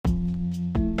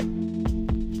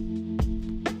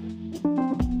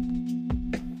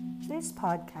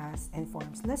podcast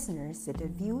informs listeners that the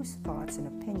views, thoughts, and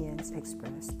opinions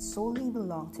expressed solely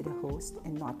belong to the host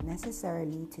and not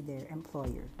necessarily to their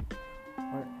employer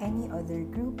or any other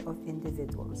group of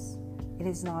individuals. It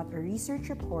is not a research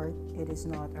report, it is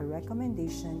not a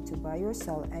recommendation to buy or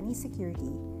sell any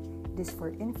security. It is for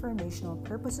informational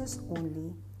purposes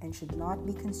only and should not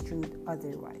be construed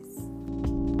otherwise.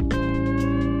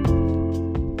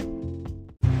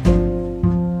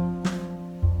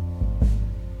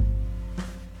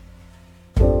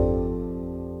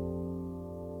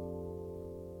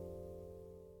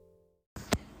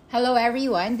 Hello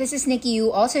everyone, this is Nikki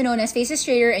Yu, also known as Faces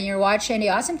Trader, and you're watching the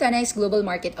Awesome 10X Global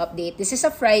Market Update. This is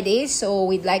a Friday, so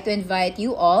we'd like to invite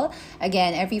you all.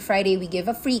 Again, every Friday we give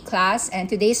a free class, and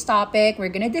today's topic, we're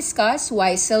going to discuss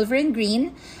why silver and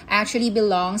green actually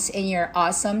belongs in your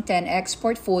Awesome 10X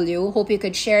portfolio. Hope you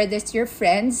could share this to your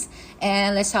friends,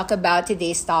 and let's talk about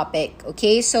today's topic.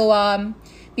 Okay, so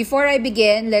before I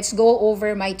begin, let's go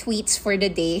over my tweets for the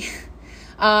day.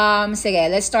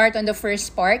 Sige, let's start on the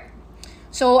first part.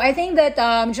 So I think that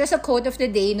just a quote of the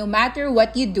day, no matter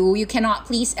what you do, you cannot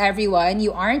please everyone.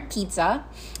 You aren't pizza.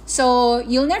 So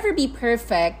you'll never be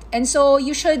perfect. And so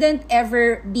you shouldn't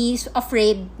ever be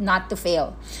afraid not to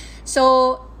fail.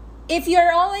 So if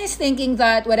you're always thinking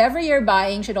that whatever you're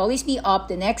buying should always be up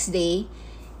the next day,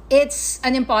 it's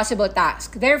an impossible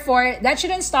task. Therefore, that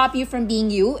shouldn't stop you from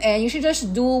being you, and you should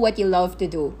just do what you love to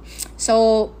do.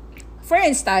 So for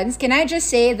instance, can I just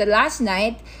say that last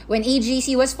night when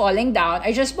AGC was falling down,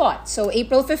 I just bought. So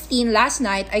April 15 last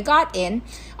night, I got in.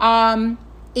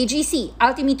 AGC,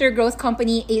 Altimeter Growth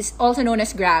Company, is also known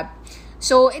as Grab.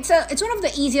 So it's one of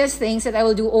the easiest things that I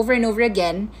will do over and over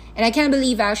again. And I can't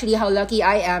believe actually how lucky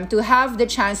I am to have the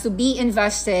chance to be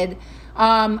invested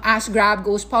as Grab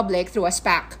goes public through a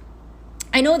SPAC.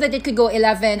 I know that it could go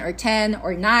 11 or 10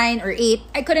 or 9 or 8.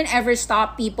 I couldn't ever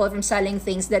stop people from selling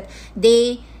things that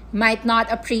they might not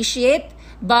appreciate.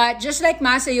 But just like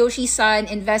Masayoshi Son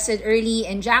invested early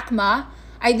in Jack Ma,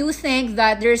 I do think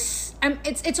that it's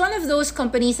one of those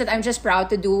companies that I'm just proud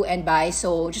to do and buy.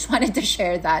 So just wanted to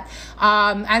share that.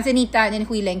 Anthony Tan and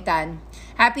Huiling Tan.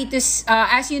 Happy to,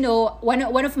 as you know,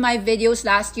 one of my videos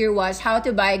last year was how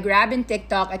to buy Grab and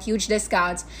TikTok at huge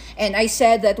discounts. And I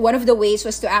said that one of the ways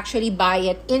was to actually buy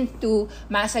it into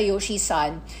Masayoshi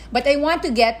Son. But I want to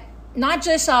get not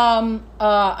just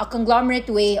a conglomerate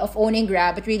way of owning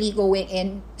Grab, but really going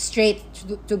in straight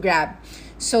to Grab.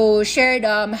 So shared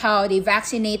how they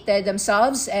vaccinated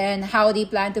themselves and how they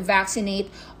plan to vaccinate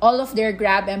all of their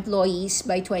Grab employees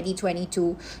by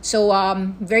 2022.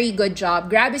 So very good job.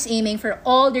 Grab is aiming for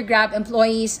all their Grab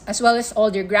employees as well as all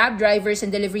their Grab drivers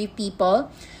and delivery people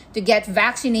to get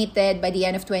vaccinated by the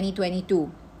end of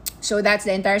 2022. So that's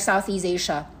the entire Southeast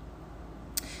Asia.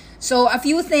 So a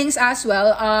few things as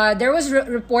well. There was a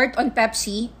report on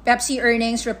Pepsi. Pepsi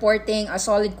earnings reporting a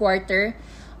solid quarter.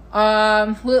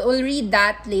 We'll read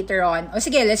that later on. O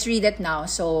sige, let's read it now.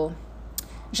 So,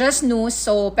 just news.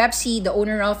 So, Pepsi, the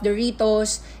owner of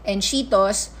Doritos and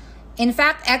Cheetos, in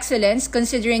fact, excellence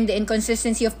considering the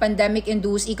inconsistency of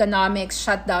pandemic-induced economics,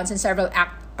 shutdowns, and several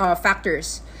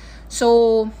factors.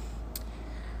 So,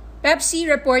 Pepsi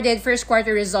reported first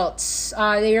quarter results.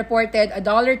 They reported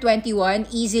 $1.21,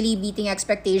 easily beating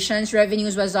expectations.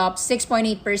 Revenues was up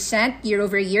 6.8% year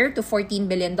over year to $14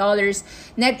 billion.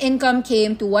 Net income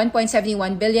came to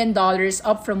 $1.71 billion,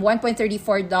 up from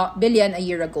 $1.34 billion a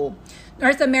year ago.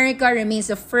 North America remains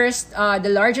the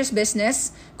largest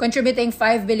business, contributing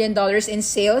 $5 billion in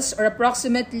sales, or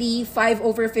approximately 5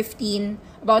 over 15,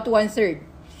 about 1/3.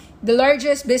 The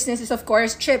largest business is, of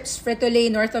course, chips, Frito-Lay,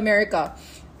 North America.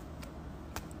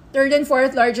 Third and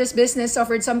fourth largest business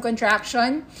suffered some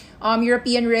contraction.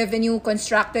 European revenue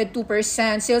contracted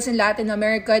 2%. Sales in Latin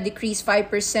America decreased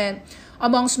 5%.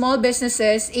 Among small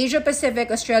businesses, Asia Pacific,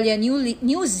 Australia,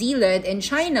 New Zealand, and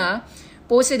China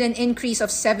posted an increase of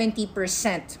 70%.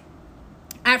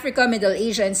 Africa, Middle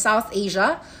Asia, and South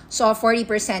Asia saw a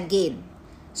 40% gain.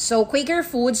 So Quaker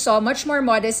Foods saw a much more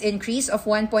modest increase of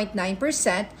 1.9%.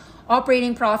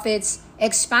 Operating profits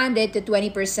expanded to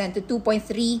 20% to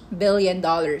 $2.3 billion.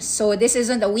 So this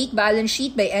isn't a weak balance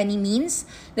sheet by any means.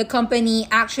 The company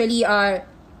actually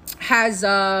has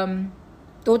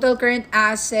total current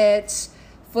assets,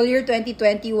 full year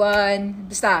 2021,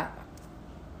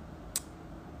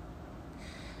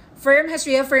 firm has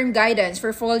reaffirmed guidance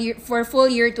for full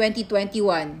year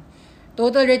 2021.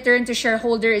 Total return to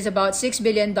shareholder is about $6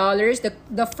 billion.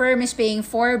 The firm is paying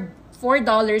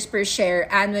 $4 per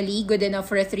share annually, good enough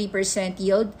for a 3%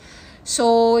 yield.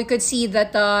 So you could see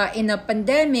that in a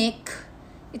pandemic,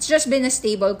 it's just been a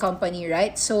stable company,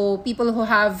 right? So people who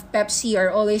have Pepsi are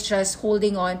always just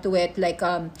holding on to it like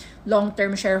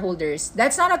long-term shareholders.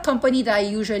 That's not a company that I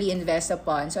usually invest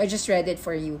upon. So I just read it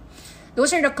for you.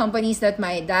 Those are the companies that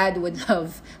my dad would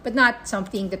love, but not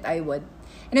something that I would.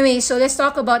 Anyway, so let's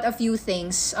talk about a few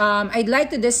things. I'd like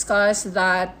to discuss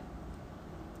that.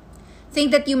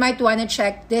 Think that you might want to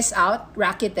check this out,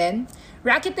 Rakuten.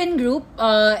 Rakuten Group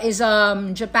is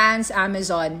Japan's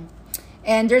Amazon.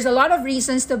 And there's a lot of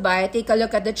reasons to buy. Take a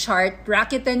look at the chart.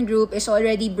 Rakuten Group is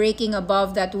already breaking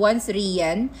above that 13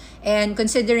 yen. And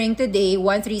considering today,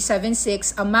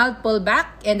 1376, a mild pullback.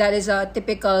 And that is a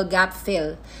typical gap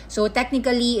fill. So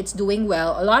technically, it's doing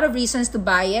well. A lot of reasons to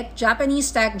buy it.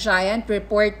 Japanese tech giant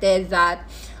reported that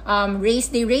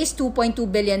they raised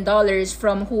 $2.2 billion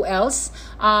from who else?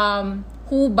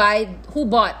 Who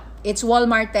bought? It's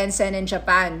Walmart, Tencent in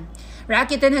Japan.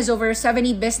 Rakuten has over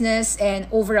 70 business and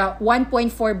over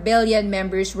 1.4 billion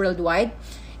members worldwide.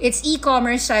 Its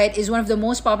e-commerce site is one of the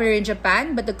most popular in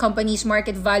Japan, but the company's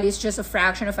market value is just a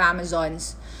fraction of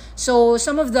Amazon's. So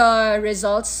some of the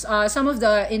results, some of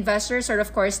the investors are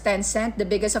of course Tencent, the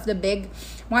biggest of the big.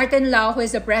 Martin Lau, who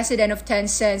is the president of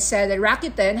Tencent, said that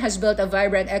Rakuten has built a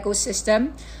vibrant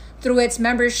ecosystem through its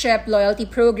membership, loyalty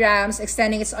programs,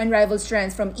 extending its unrivaled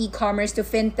strength from e-commerce to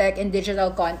fintech and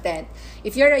digital content.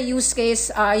 If you're a use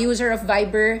case user of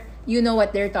Viber, you know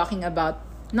what they're talking about.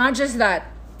 Not just that,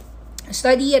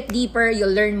 study it deeper,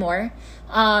 you'll learn more.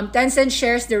 Tencent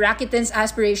shares the Rakuten's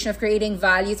aspiration of creating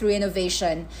value through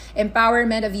innovation,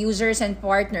 empowerment of users and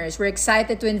partners. We're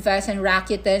excited to invest in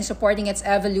Rakuten, supporting its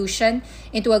evolution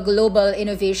into a global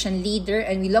innovation leader,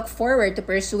 and we look forward to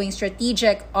pursuing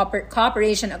strategic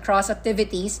cooperation across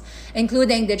activities,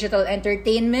 including digital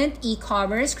entertainment,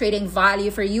 e-commerce, creating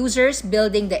value for users,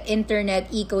 building the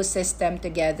internet ecosystem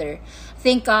together. I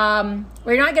think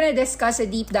we're not going to discuss a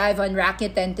deep dive on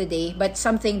Rakuten today, but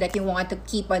something that you want to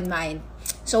keep in mind.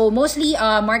 So mostly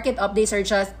market updates are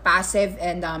just passive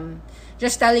and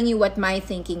just telling you what my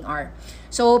thinking are.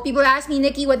 So people ask me,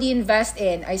 Nikki, what do you invest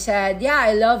in? I said, yeah,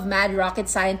 I love mad rocket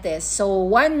scientists. So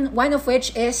one of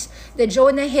which is the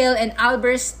Jonah Hill and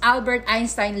Albert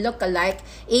Einstein look-alike,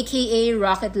 aka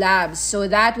Rocket Labs. So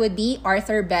that would be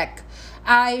Arthur Beck.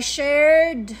 I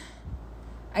shared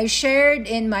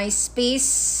in my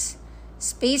space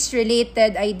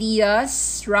related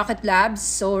ideas, Rocket Labs.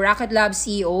 So Rocket Labs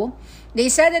CEO. They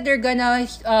said that they're gonna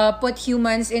put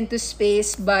humans into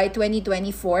space by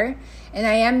 2024, and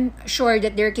I am sure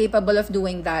that they're capable of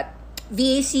doing that.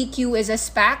 VACQ is a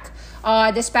SPAC.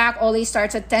 The SPAC always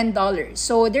starts at $10.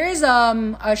 So there is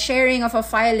a sharing of a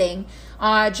filing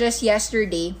just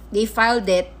yesterday. They filed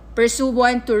it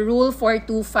pursuant to Rule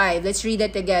 425. Let's read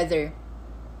it together.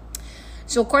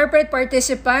 So corporate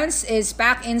participants is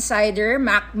SPAC Insider,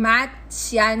 Matt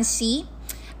Cianci,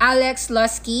 Alex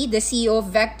Lusky, the CEO of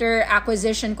Vector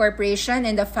Acquisition Corporation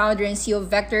and the founder and CEO of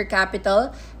Vector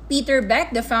Capital, Peter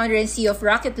Beck, the founder and CEO of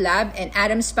Rocket Lab, and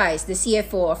Adam Spice, the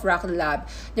CFO of Rocket Lab.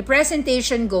 The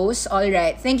presentation goes, all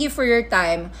right, thank you for your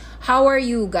time. How are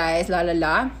you guys? La la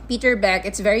la. Peter Beck,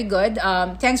 it's very good.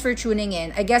 Thanks for tuning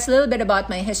in. I guess a little bit about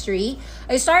my history.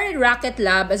 I started Rocket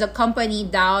Lab as a company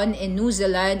down in New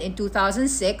Zealand in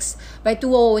 2006. By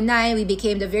 2009, we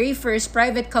became the very first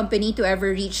private company to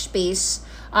ever reach space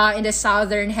in the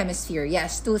southern hemisphere.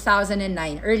 Yes,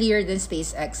 2009, earlier than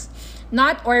SpaceX.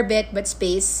 Not orbit, but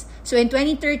space. So in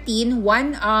 2013,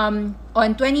 on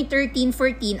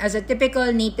 2013-14, as a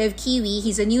typical native Kiwi,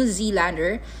 he's a New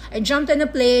Zealander, I jumped on a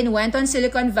plane, went on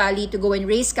Silicon Valley to go and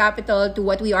raise capital to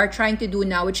what we are trying to do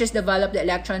now, which is develop the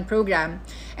Electron program.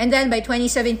 And then by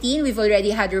 2017, we've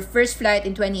already had our first flight.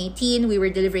 In 2018, we were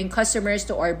delivering customers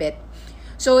to orbit.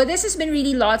 So this has been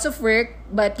really lots of work,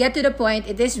 but get to the point,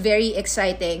 it is very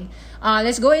exciting.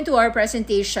 Let's go into our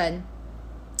presentation.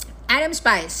 Adam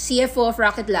Spice, CFO of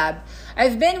Rocket Lab.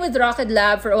 I've been with Rocket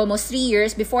Lab for almost 3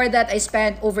 years. Before that, I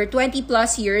spent over 20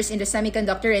 plus years in the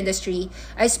semiconductor industry.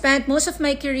 I spent most of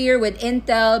my career with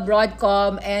Intel,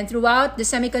 Broadcom, and throughout the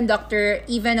semiconductor,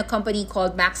 even a company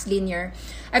called MaxLinear.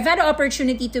 I've had the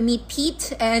opportunity to meet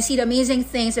Pete and see the amazing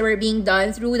things that were being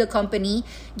done through the company,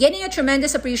 getting a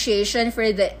tremendous appreciation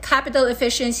for the capital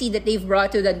efficiency that they've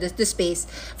brought to the space.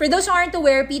 For those who aren't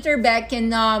aware, Peter Beck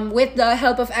can, with the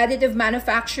help of additive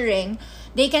manufacturing,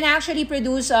 they can actually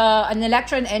produce an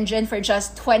Electron engine for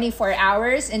just 24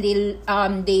 hours, and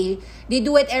they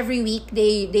do it every week.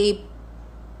 They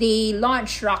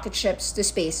launch rocket ships to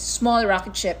space, small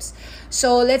rocket ships.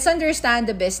 So let's understand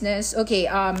the business.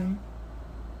 Okay,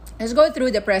 let's go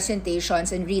through the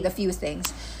presentations and read a few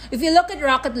things. If you look at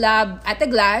Rocket Lab at a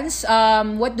glance,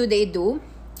 what do they do?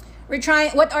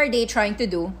 What are they trying to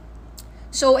do?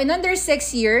 So in under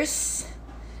 6 years,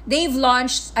 they've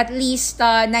launched at least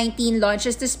 19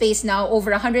 launches to space now,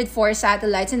 over 104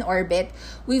 satellites in orbit.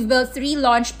 We've built 3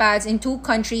 launch pads in 2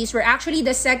 countries. We're actually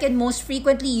the second most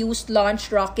frequently used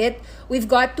launched rocket. We've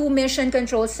got 2 mission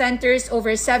control centers,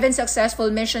 over 7 successful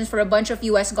missions for a bunch of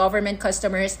US government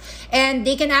customers. And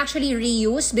they can actually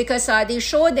reuse because they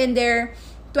showed in their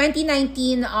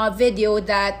 2019 video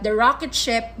that the rocket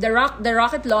ship, the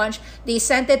rocket launch, they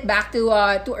sent it back to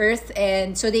Earth,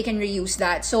 and so they can reuse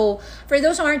that. So for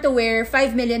those who aren't aware,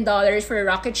 $5 million for a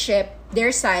rocket ship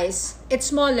their size, it's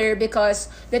smaller because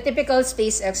the typical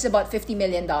SpaceX is about $50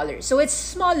 million. So it's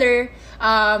smaller.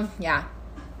 Yeah.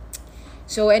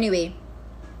 So anyway,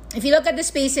 if you look at the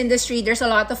space industry, there's a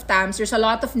lot of TAMs, there's a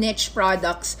lot of niche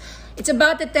products. It's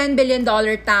about a $10 billion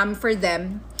TAM for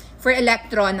them, for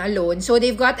Electron alone. So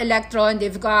they've got Electron,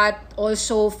 they've got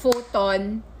also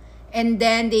Photon, and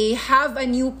then they have a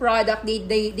new product they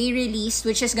released,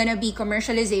 which is going to be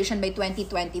commercialization by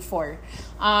 2024.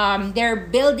 They're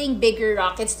building bigger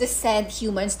rockets to send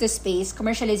humans to space,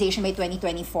 commercialization by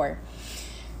 2024.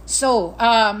 So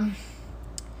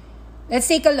let's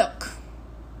take a look.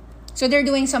 So they're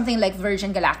doing something like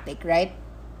Virgin Galactic, right?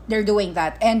 They're doing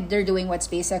that, and they're doing what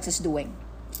SpaceX is doing.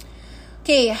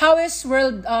 Okay, how is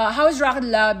Rocket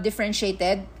Lab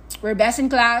differentiated? We're best in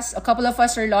class. A couple of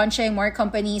us are launching, more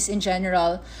companies in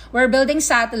general. We're building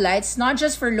satellites, not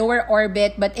just for lower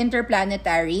orbit, but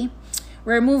interplanetary.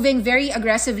 We're moving very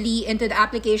aggressively into the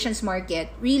applications market.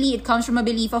 Really, it comes from a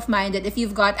belief of mine that if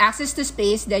you've got access to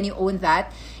space, then you own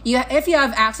that. If you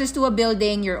have access to a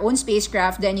building, your own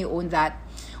spacecraft, then you own that.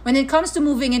 When it comes to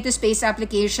moving into space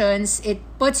applications, it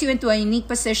puts you into a unique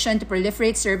position to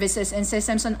proliferate services and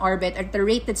systems on orbit at a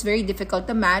rate that's very difficult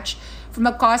to match from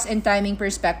a cost and timing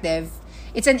perspective.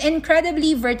 It's an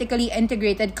incredibly vertically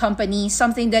integrated company,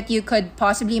 something that you could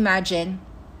possibly imagine.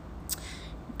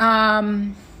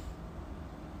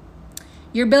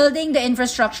 You're building the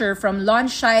infrastructure from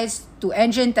launch sites to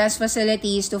engine test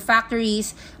facilities to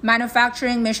factories,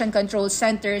 manufacturing mission control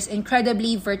centers,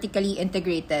 incredibly vertically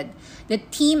integrated. The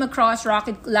team across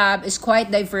Rocket Lab is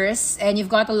quite diverse, and you've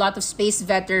got a lot of space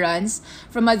veterans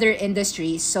from other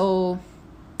industries. So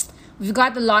we've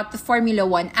got a lot of Formula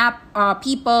One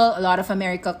people, a lot of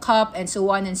America Cup, and so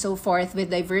on and so forth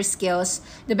with diverse skills.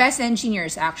 The best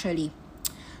engineers, actually.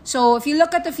 So if you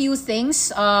look at a few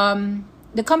things,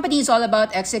 the company is all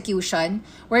about execution.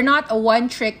 We're not a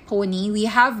one-trick pony.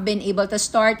 We have been able to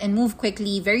start and move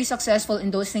quickly, very successful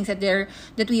in those things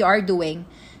that we are doing.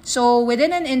 So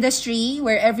within an industry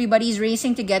where everybody's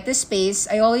racing to get to space,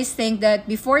 I always think that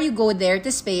before you go there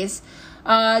to space,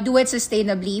 do it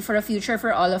sustainably for a future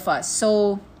for all of us.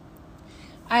 So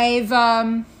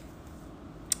I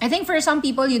think for some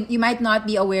people, you might not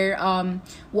be aware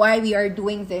why we are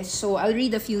doing this. So I'll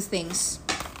read a few things.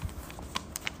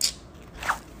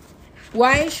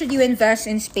 Why should you invest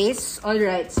in space? All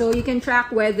right, so you can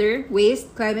track weather,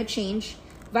 waste, climate change,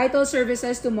 vital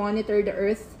services to monitor the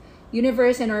Earth,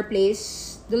 universe, and our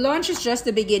place. The launch is just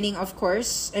the beginning, of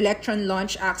course. Electron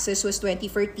launch access was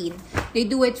 2014. They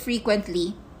do it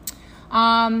frequently.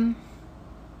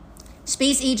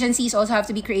 Space agencies also have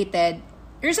to be created.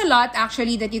 There's a lot,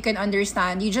 actually, that you can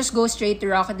understand. You just go straight to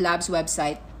Rocket Lab's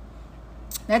website.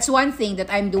 That's one thing that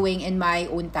I'm doing in my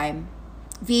own time.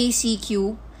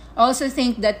 VACQ. I also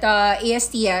think that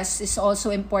ASTS is also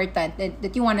important,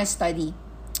 that you want to study.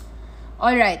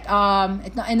 All right,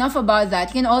 enough about that.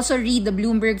 You can also read the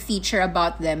Bloomberg feature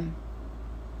about them.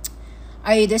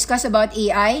 I discussed about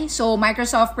AI. So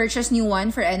Microsoft purchased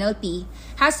Nuance for NLP.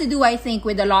 Has to do, I think,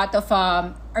 with a lot of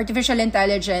artificial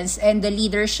intelligence and the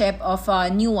leadership of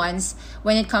Nuance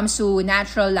when it comes to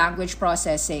natural language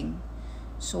processing.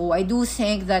 So I do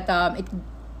think that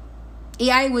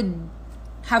AI would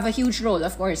have a huge role,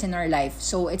 of course, in our life.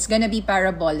 So it's gonna be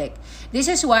parabolic. This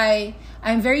is why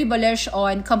I'm very bullish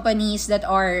on companies that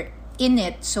are in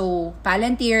it. So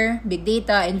Palantir, Big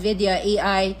Data, NVIDIA,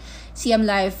 AI, CM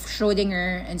Life,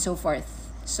 Schrödinger, and so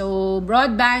forth. So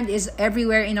broadband is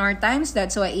everywhere in our times.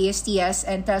 That's why ASTS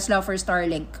and Tesla for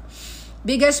Starlink.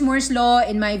 Biggest Moore's law,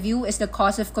 in my view, is the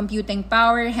cost of computing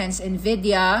power, hence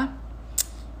NVIDIA.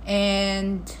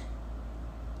 And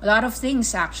a lot of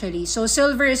things, actually. So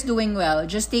silver is doing well.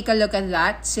 Just take a look at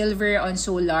that. Silver on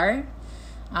solar.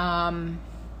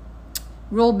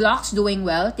 Roblox doing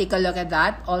well. Take a look at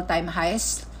that. All-time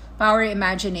highs. Power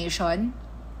Imagination.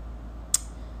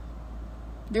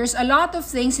 There's a lot of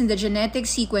things in the genetic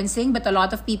sequencing, but a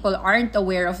lot of people aren't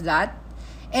aware of that.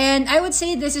 And I would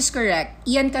say this is correct.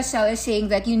 Ian Cassell is saying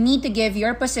that you need to give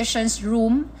your positions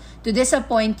room to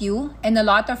disappoint you and a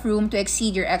lot of room to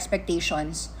exceed your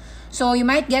expectations. So you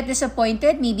might get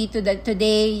disappointed. Maybe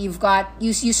today you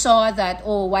saw that,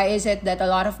 oh, why is it that a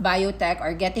lot of biotech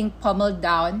are getting pummeled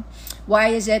down? Why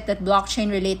is it that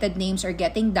blockchain related names are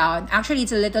getting down? Actually,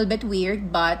 it's a little bit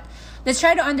weird, but let's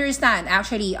try to understand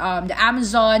actually the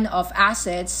Amazon of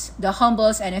assets, the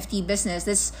Humble's NFT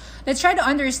business. Let's try to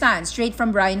understand straight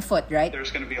from Brian Foote, right?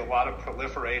 There's going to be a lot of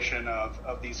proliferation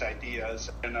of these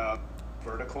ideas and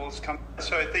verticals come.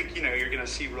 So I think you're going to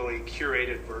see really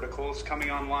curated verticals coming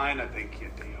online. I think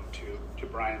to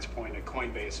Brian's point at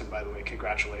Coinbase, and by the way,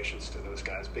 congratulations to those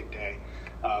guys, big day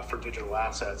for digital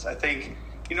assets. I think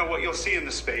what you'll see in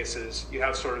the space is you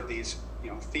have sort of these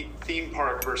theme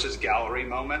park versus gallery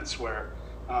moments where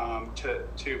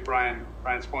to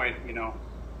Brian's point,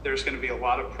 there's going to be a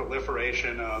lot of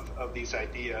proliferation of these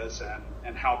ideas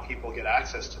and how people get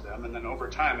access to them. And then over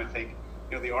time, I think,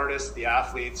 the artists, the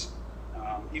athletes,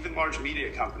 even large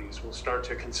media companies will start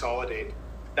to consolidate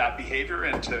that behavior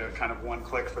into kind of one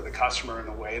click for the customer in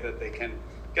a way that they can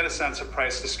get a sense of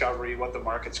price discovery, what the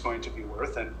market's going to be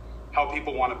worth, and how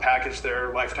people want to package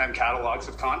their lifetime catalogs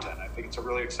of content. I think it's a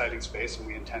really exciting space, and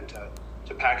we intend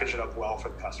to package it up well for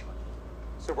the customer.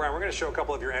 So, Brian, we're going to show a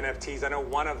couple of your NFTs. I know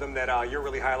one of them that you're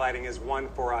really highlighting is one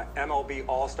for MLB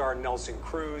All-Star Nelson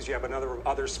Cruz. You have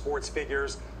other sports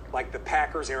figures like the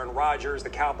Packers, Aaron Rodgers, the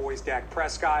Cowboys, Dak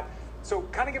Prescott. So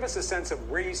kind of give us a sense of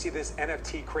where you see this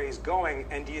NFT craze going,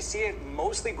 and do you see it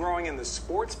mostly growing in the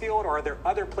sports field, or are there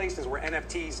other places where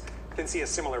NFTs can see a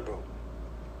similar boom?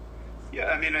 Yeah,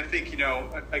 I mean, I think,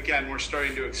 again, we're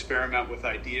starting to experiment with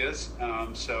ideas.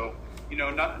 So,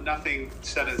 nothing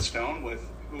set in stone with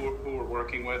who we're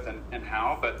working with and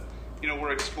how, but,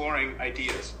 we're exploring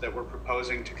ideas that we're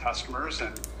proposing to customers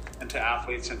and to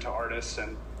athletes and to artists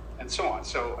and so on.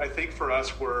 So I think for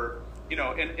us, we're,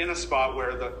 in a spot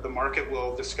where the market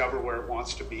will discover where it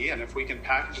wants to be. And if we can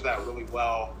package that really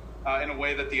well in a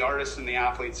way that the artist and the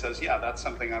athlete says, yeah, that's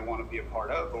something I want to be a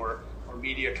part of, or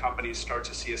media companies start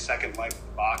to see a second life at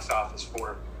the box office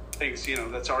for things,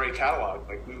 that's already cataloged,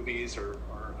 like movies or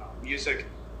music,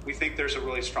 we think there's a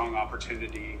really strong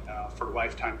opportunity for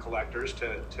lifetime collectors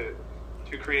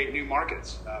to create new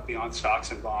markets beyond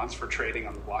stocks and bonds for trading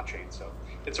on the blockchain. So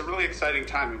it's a really exciting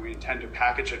time, and we intend to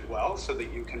package it well so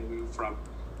that you can move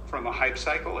from a hype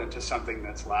cycle into something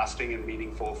that's lasting and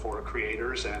meaningful for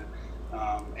creators and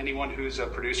anyone who's a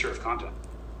producer of content.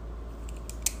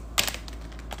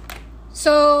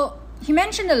 So he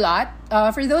mentioned a lot.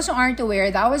 For those who aren't aware,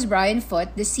 that was Brian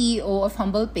Foote, the CEO of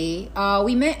HumblePay.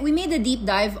 We made a deep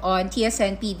dive on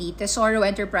TSNPD, Tesoro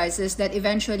Enterprises, that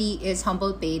eventually is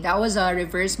HumblePay. That was a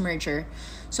reverse merger.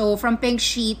 So from Pink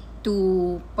Sheet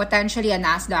to potentially a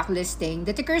NASDAQ listing,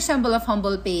 the ticker symbol of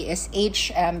HumblePay is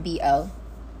HMBL.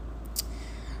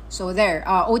 So there,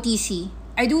 OTC.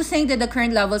 I do think that the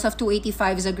current levels of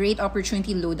 285 is a great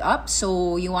opportunity to load up.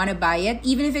 So you want to buy it.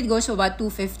 Even if it goes to about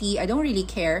 250, I don't really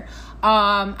care.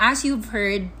 As you've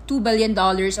heard, $2 billion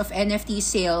of NFT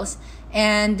sales.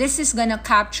 And this is going to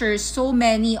capture so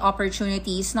many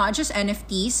opportunities, not just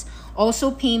NFTs,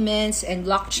 also payments and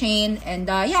blockchain. And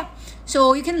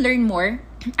so you can learn more.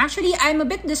 Actually, I'm a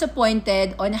bit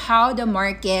disappointed on how the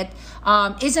market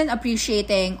isn't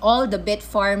appreciating all the bit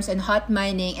farms and hot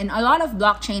mining and a lot of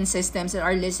blockchain systems that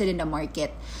are listed in the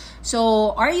market.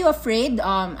 So are you afraid?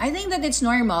 I think that it's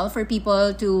normal for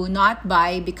people to not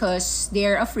buy because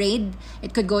they're afraid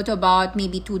it could go to about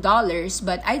maybe $2.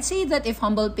 But I'd say that if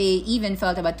HumblePay even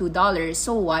fell to about $2,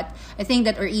 so what? I think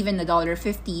that, or even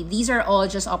 $1.50, these are all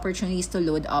just opportunities to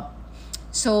load up.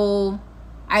 So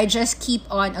I just keep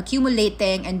on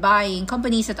accumulating and buying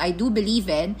companies that I do believe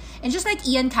in. And just like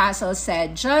Ian Castle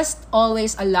said, just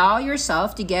always allow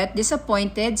yourself to get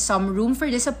disappointed, some room for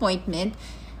disappointment,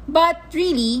 but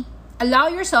really allow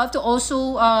yourself to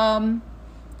also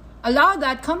allow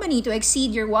that company to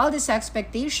exceed your wildest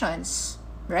expectations,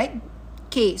 right?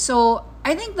 Okay, so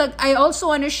I think that I also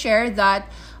want to share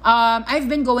that I've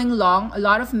been going long a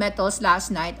lot of metals last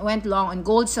night. I went long on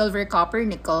gold, silver, copper,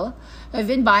 nickel. I've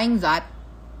been buying that.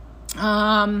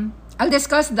 I'll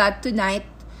discuss that tonight,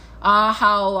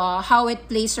 how it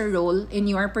plays a role in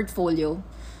your portfolio.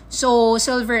 So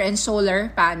silver and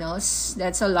solar panels,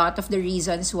 that's a lot of the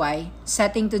reasons why,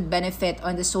 setting to benefit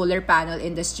on the solar panel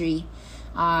industry,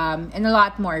 and a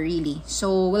lot more really.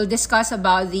 So we'll discuss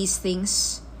about these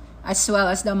things as well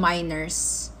as the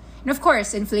miners. And of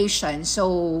course, inflation.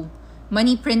 So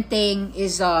money printing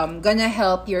is gonna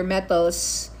help your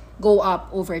metals go up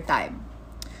over time.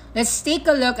 Let's take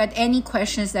a look at any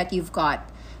questions that you've got.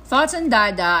 Thoughts on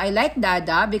Dada? I like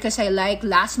Dada because I like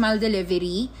last mile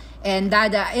delivery. And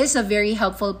Dada is a very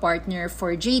helpful partner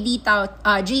for JD Tout.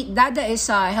 Dada is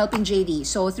helping JD.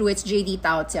 So through its JD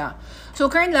Tout, yeah. So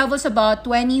current levels about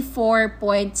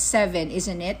 24.7,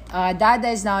 isn't it? Dada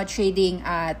is now trading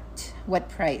at what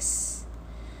price?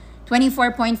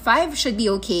 24.5 should be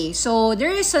okay. So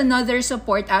there is another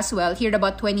support as well here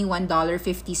about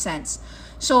 $21.50.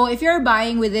 So if you're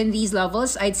buying within these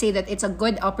levels, I'd say that it's a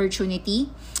good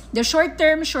opportunity. The short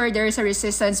term, sure, there is a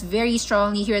resistance very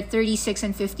strongly here at 36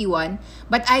 and 51.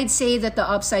 But I'd say that the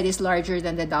upside is larger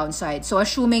than the downside. So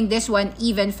assuming this one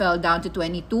even fell down to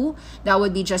 22, that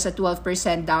would be just a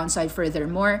 12% downside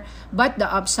furthermore. But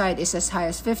the upside is as high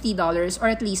as $50 or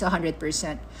at least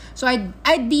 100%. So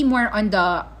I'd be more on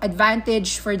the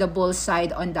advantage for the bull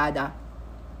side on Dada.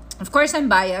 Of course, I'm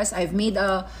biased. I've made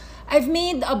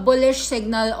a bullish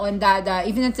signal on Dada,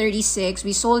 even at 36.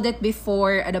 We sold it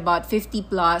before at about 50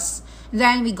 plus.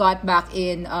 Then we got back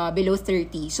in below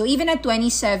 30. So even at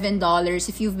 $27,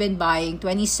 if you've been buying,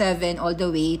 27 all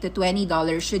the way to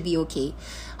 $20 should be okay.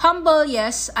 Humble,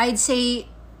 yes, I'd say,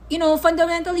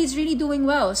 fundamentally it's really doing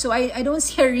well. So I don't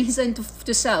see a reason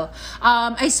to sell.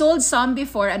 I sold some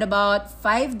before at about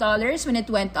 $5 when it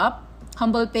went up.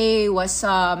 Humble Pay was...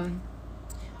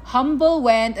 Humble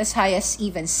went as high as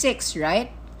even 6, right?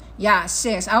 Yeah,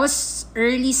 6. I was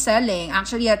early selling.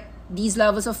 Actually, at these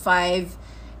levels of 5,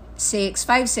 6.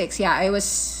 Yeah, I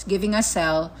was giving a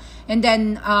sell. And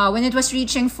then when it was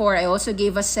reaching 4, I also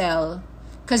gave a sell.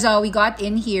 Because we got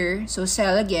in here, so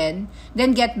sell again.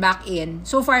 Then get back in.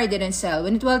 So far, I didn't sell.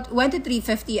 When it went to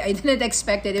 350, I didn't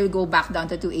expect that it would go back down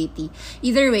to 280.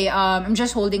 Either way, I'm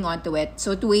just holding on to it.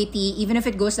 So 280, even if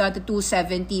it goes down to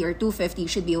 270 or 250,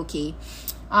 should be okay.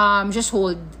 Just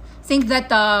hold. Think that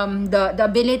the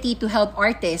ability to help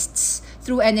artists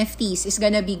through NFTs is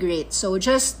gonna be great. So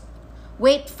just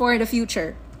wait for the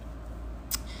future.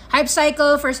 Hype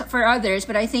cycle for others,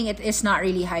 but I think it is not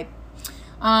really hype.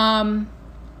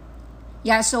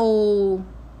 Yeah, so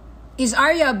is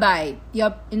Arya a buy?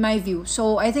 Yup, in my view.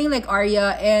 So I think like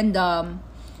Arya and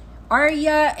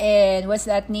what's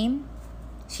that name?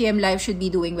 CM Life should be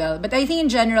doing well. But I think in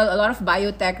general, a lot of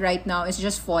biotech right now is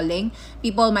just falling.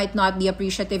 People might not be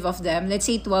appreciative of them. Let's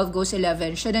say 12 goes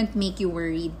 11. Shouldn't make you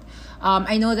worried.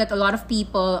 I know that a lot of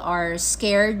people are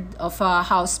scared of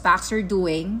how SPACs are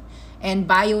doing and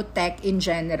biotech in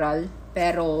general.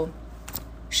 Pero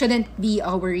shouldn't be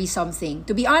a worrisome thing.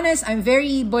 To be honest, I'm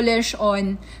very bullish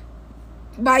on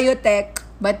biotech.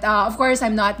 But of course,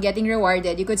 I'm not getting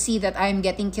rewarded. You could see that I'm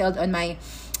getting killed on my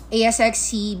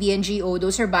ASXC, BNGO,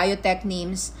 those are biotech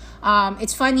names.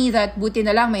 It's funny that buti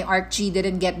na lang my ARCG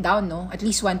didn't get down, no? At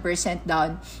least 1%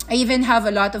 down. I even have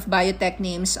a lot of biotech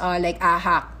names like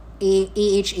AHAC,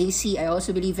 AHAC, I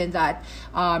also believe in that.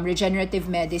 Regenerative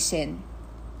medicine.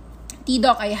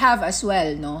 TDOC I have as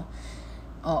well, no?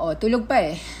 Oo, tulog pa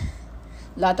eh.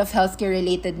 A lot of healthcare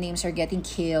related names are getting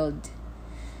killed.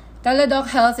 Teladoc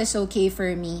Health is okay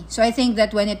for me. So I think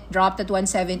that when it dropped at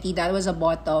 170, that was a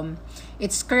bottom.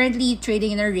 It's currently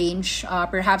trading in a range.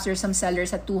 Perhaps there's some sellers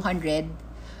at 200.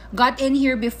 Got in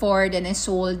here before, then I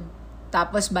sold.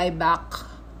 Tapos buyback.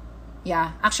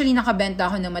 Yeah. Actually, nakabenta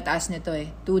ako ng mataas nito eh.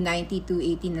 290,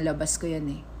 280 nalabas ko yan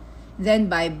eh. Then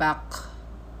buyback.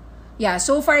 Yeah,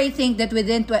 so far I think that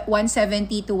within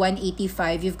 170 to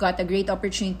 185, you've got a great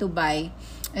opportunity to buy.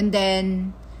 And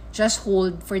then just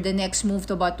hold for the next move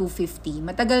to about 250.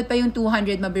 Matagal pa yung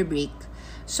 200 mabibreak.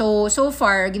 So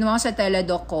far, ginawa ko sa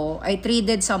Teladoc ko, I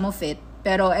traded some of it.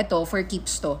 Pero eto, for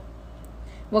keeps to.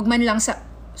 Wag niya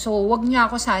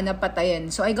ako sana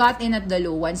patayin. So I got in at the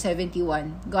low,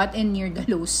 171. Got in near the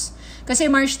lows.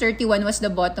 Kasi March 31 was the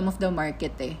bottom of the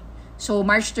market eh. So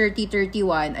March 30,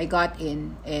 31, I got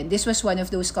in. And this was one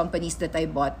of those companies that I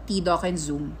bought, TDOC and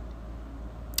Zoom.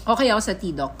 Okay ako sa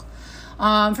TDOC.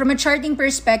 From a charting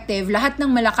perspective, lahat ng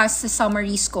malakas sa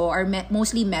summaries ko are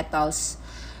mostly metals.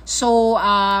 So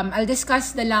I'll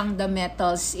discuss the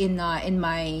metals in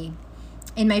my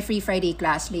Free Friday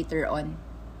class later on.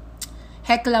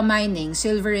 Hecla Mining,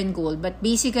 silver and gold, but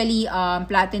basically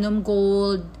platinum,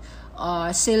 gold,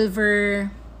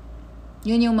 silver,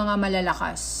 yun yung mga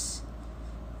malalakas.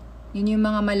 Yun yung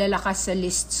mga malalakas sa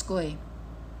lists ko eh.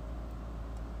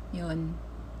 Yun.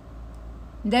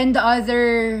 Then the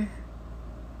other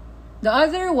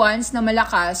ones na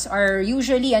malakas are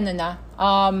usually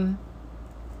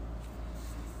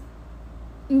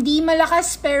hindi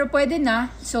malakas pero pwede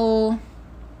na. So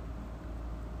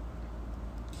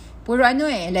puro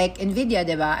like Nvidia,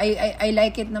 'di ba? I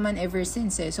like it naman ever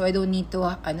since eh. So I don't need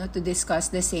to discuss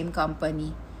the same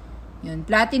company. Yun,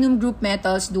 Platinum Group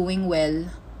Metals doing well.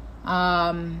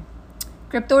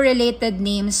 Crypto-related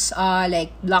names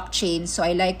like blockchain, so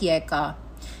I like Yeka.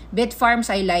 Bitfarms,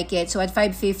 I like it. So at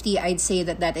 550, I'd say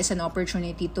that is an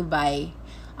opportunity to buy.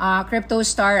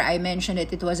 CryptoStar, I mentioned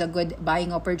it. It was a good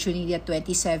buying opportunity at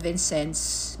 27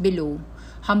 cents below.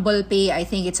 Humble Pay, I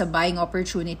think it's a buying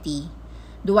opportunity.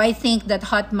 Do I think that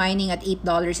hot mining at $8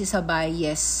 is a buy?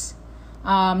 Yes.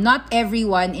 Not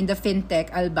everyone in the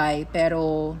fintech I'll buy,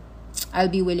 pero I'll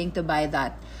be willing to buy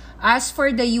that. As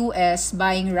for the US,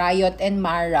 buying Riot and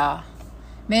Mara,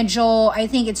 medyo, I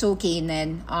think it's okay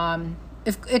then.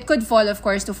 If it could fall, of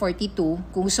course, to 42.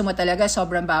 Kung gusto mo talaga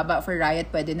sobrang baba for Riot,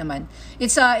 pwede naman.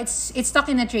 It's stuck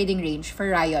in a trading range for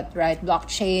Riot, right?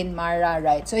 Blockchain, Mara,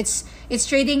 right? So it's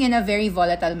trading in a very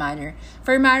volatile manner.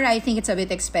 For Mara, I think it's a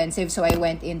bit expensive, so I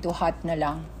went into hot na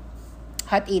lang.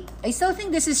 Hot 8. I still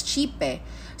think this is cheap eh.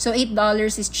 So $8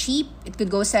 is cheap. It could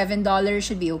go $7,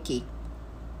 should be okay.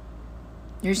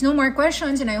 There's no more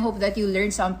questions, and I hope that you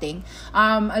learned something.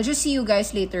 I'll just see you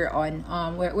guys later on,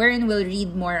 wherein we'll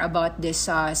read more about this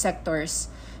sectors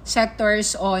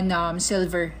on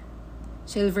silver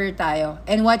tayo,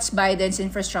 and what's Biden's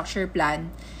infrastructure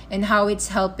plan, and how it's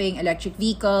helping electric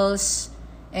vehicles,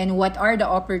 and what are the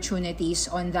opportunities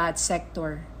on that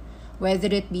sector, whether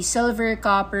it be silver,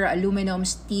 copper, aluminum,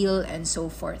 steel, and so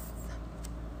forth.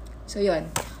 So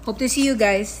yun. Hope to see you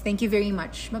guys. Thank you very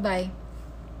much. Bye-bye.